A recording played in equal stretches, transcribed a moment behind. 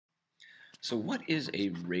So what is a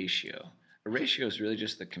ratio? A ratio is really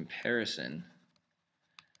just the comparison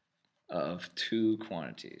of two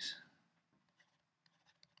quantities.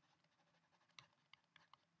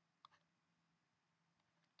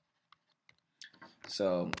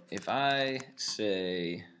 So if I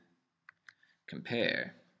say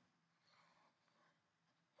compare,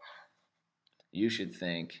 you should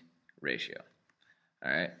think ratio.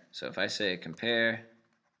 All right, so if I say compare,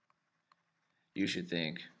 you should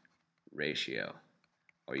think ratio,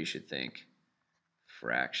 or you should think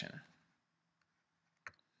fraction.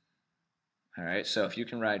 All right, so if you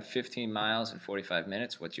can ride 15 miles in 45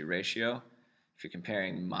 minutes, what's your ratio? If you're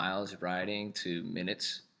comparing miles riding to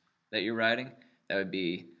minutes that you're riding, that would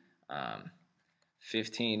be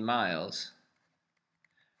 15 miles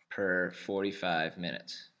per 45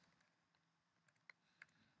 minutes.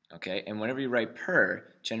 Okay, and whenever you write per,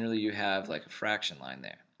 generally you have like a fraction line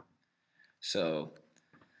there. So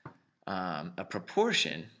a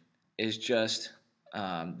proportion is just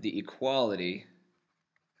the equality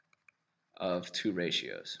of two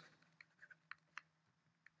ratios.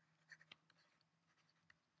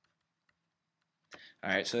 All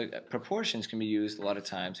right, so proportions can be used a lot of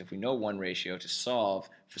times if we know one ratio to solve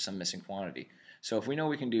for some missing quantity. So if we know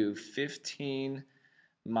we can do 15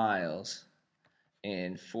 miles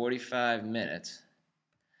in 45 minutes,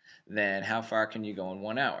 then how far can you go in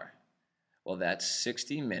 1 hour? Well, that's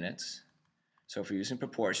 60 minutes. So if we're using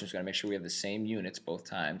proportions, we've got to make sure we have the same units both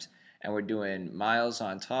times. And we're doing miles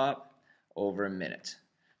on top over a minute.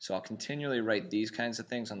 So I'll continually write these kinds of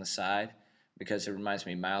things on the side because it reminds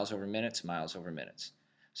me miles over minutes, miles over minutes.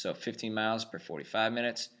 So 15 miles per 45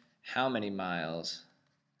 minutes. How many miles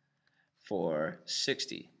for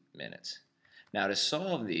 60 minutes? Now to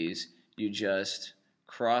solve these, you just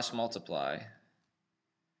cross multiply.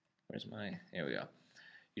 Where's my, here we go.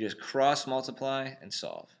 You just cross multiply and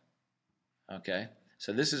solve. Okay,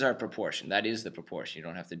 so this is our proportion. That is the proportion. You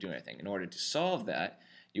don't have to do anything. In order to solve that,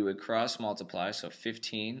 you would cross multiply, so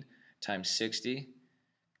 15 times 60,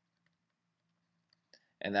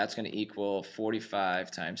 and that's going to equal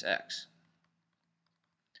 45 times x.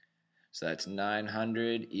 So that's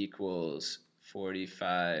 900 equals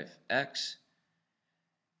 45x.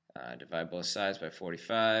 Divide both sides by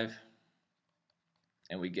 45,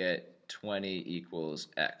 and we get 20 equals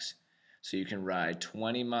x. So you can ride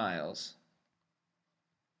 20 miles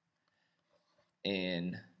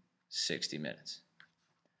in 60 minutes.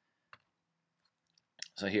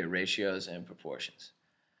 So here, ratios and proportions.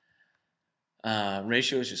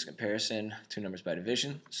 Ratio is just comparison, two numbers by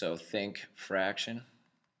division. So think fraction.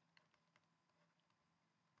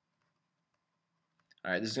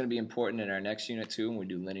 All right, this is going to be important in our next unit too when we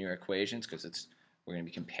do linear equations because we're going to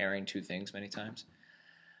be comparing two things many times.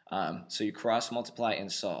 So you cross multiply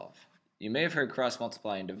and solve. You may have heard cross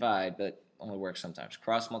multiply and divide, but only works sometimes.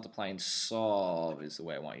 Cross multiply and solve is the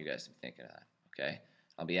way I want you guys to be thinking of that. Okay,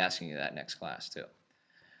 I'll be asking you that next class too.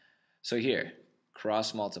 So here,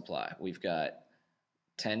 cross multiply. We've got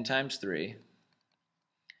 10 times 3,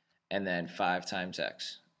 and then 5 times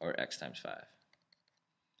x, or x times 5.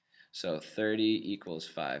 So 30 equals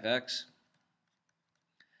 5x,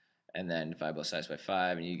 and then divide both sides by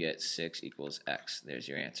 5, and you get 6 equals x. There's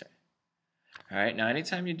your answer. All right, now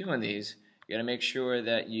anytime you're doing these, you got to make sure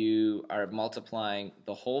that you are multiplying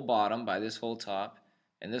the whole bottom by this whole top,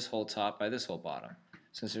 and this whole top by this whole bottom.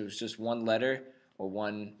 Since it was just one letter or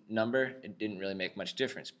one number, it didn't really make much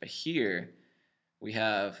difference. But here, we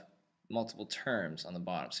have multiple terms on the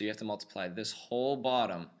bottom. So you have to multiply this whole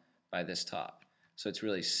bottom by this top. So it's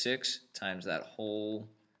really 6 times that whole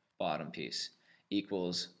bottom piece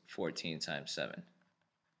equals 14 times 7.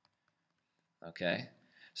 Okay?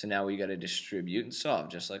 So now we got to distribute and solve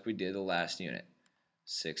just like we did the last unit.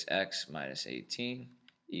 6x minus 18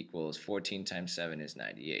 equals 14 times 7 is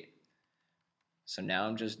 98. So now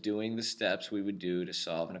I'm just doing the steps we would do to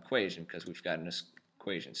solve an equation because we've got an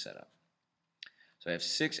equation set up. So I have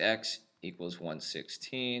 6x equals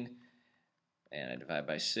 116, and I divide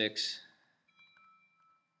by 6.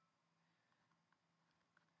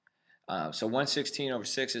 So 116 over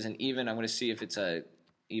 6 is an even. I'm going to see if it's a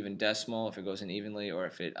even decimal, if it goes in evenly, or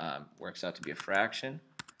if it works out to be a fraction.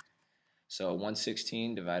 So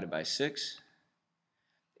 116 divided by 6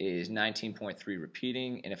 is 19.3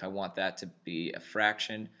 repeating, and if I want that to be a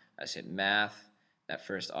fraction, I said math, that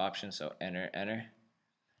first option, so enter, enter.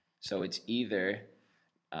 So it's either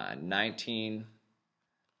 19.3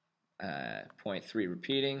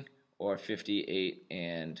 repeating or 58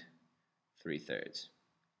 and 3/3.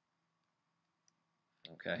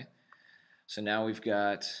 Okay, so now we've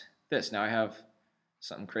got this. Now I have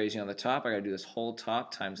something crazy on the top. I got to do this whole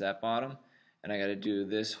top times that bottom, and I got to do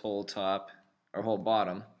this whole top, or whole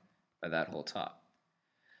bottom, by that whole top.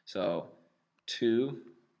 So 2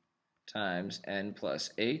 times n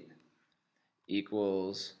plus 8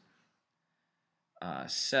 equals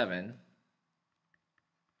 7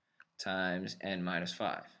 times n minus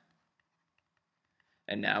 5.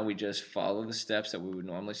 And now we just follow the steps that we would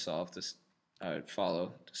normally solve to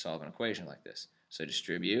follow to solve an equation like this. So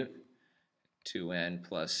distribute 2n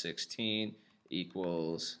plus 16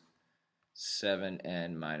 equals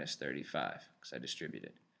 7n minus 35, because I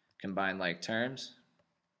distributed. Combine like terms,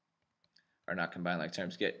 or not combine like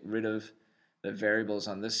terms, get rid of the variables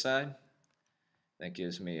on this side. That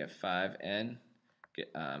gives me a 5n.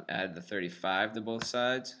 Add the 35 to both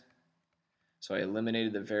sides. So I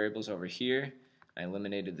eliminated the variables over here. I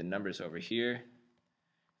eliminated the numbers over here.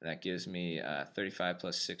 And that gives me 35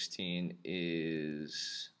 plus 16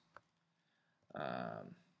 is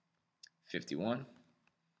 51.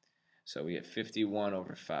 So we get 51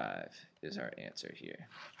 over 5 is our answer here.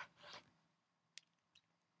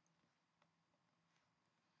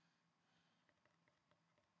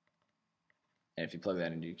 And if you plug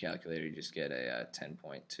that into your calculator, you just get a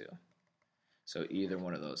 10.2. So either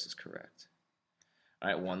one of those is correct. All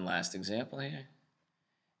right, one last example here.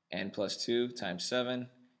 N plus 2 times 7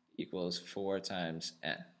 equals 4 times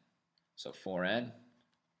n. So 4n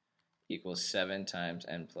equals 7 times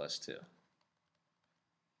n plus 2.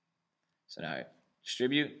 So now I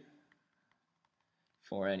distribute.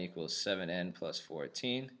 4n equals 7n plus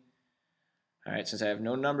 14. All right, since I have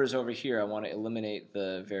no numbers over here, I want to eliminate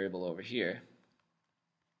the variable over here.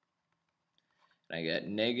 And I get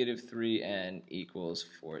negative 3n equals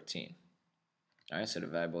 14. All right, so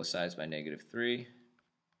divide both sides by negative 3.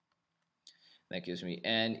 That gives me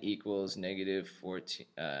n equals negative 14,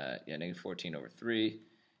 negative 14 over 3.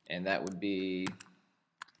 And that would be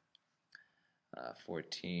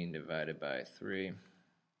 14 divided by 3,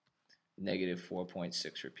 negative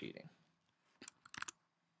 4.6 repeating.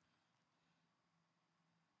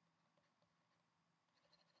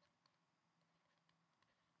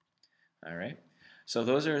 All right, so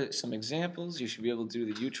those are some examples. You should be able to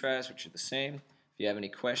do the U-tries, which are the same. If you have any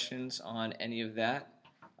questions on any of that,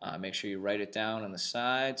 make sure you write it down on the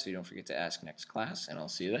side so you don't forget to ask next class, and I'll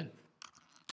see you then.